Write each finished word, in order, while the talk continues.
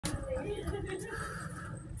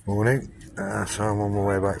Morning. So I'm on my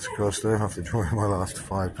way back to Costa after drawing my last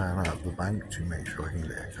 £5 out of the bank to make sure I can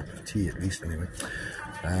get a cup of tea at least anyway.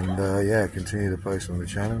 And yeah, continue the post on the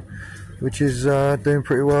channel, which is doing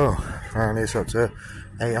pretty well. Apparently it's up to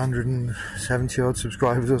 870 odd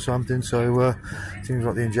subscribers or something, so seems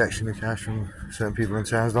like the injection of cash from certain people in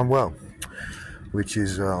town has done well, which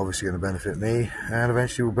is obviously going to benefit me and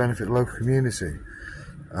eventually will benefit the local community.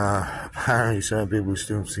 Apparently certain people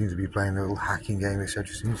still seem to be playing a little hacking game, etc.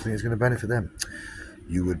 Seems to think it's going to benefit them.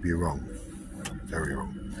 You would be wrong. Very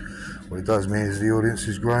wrong. What it does mean is the audience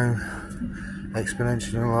has grown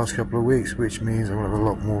exponentially in the last couple of weeks, which means I'm going to have a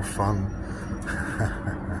lot more fun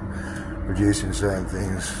producing certain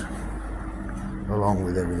things along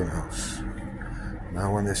with everything else.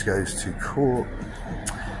 Now when this goes to court,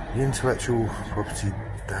 the intellectual property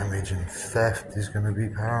damage and theft is going to be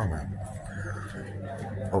paramount.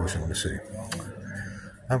 Obviously I'm going to sue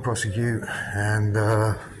and prosecute and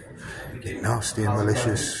get nasty and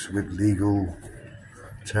malicious with legal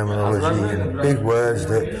terminology and big words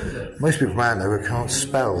that most people around there can't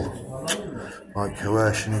spell, like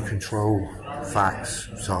coercion and control, facts,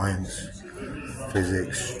 science,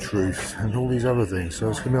 physics, truth, and all these other things. So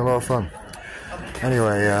it's going to be a lot of fun.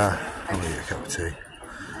 Anyway, I'll get a cup of tea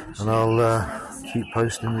and I'll keep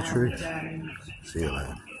posting the truth. See you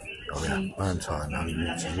later. Oh yeah, I'm tired now,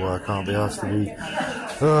 which is why I can't be asked to be,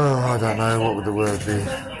 I don't know, what would the word be?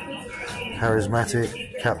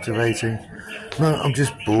 Charismatic, captivating. No, I'm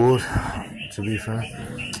just bored, to be fair.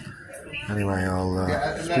 Anyway,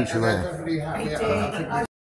 I'll speak to you later.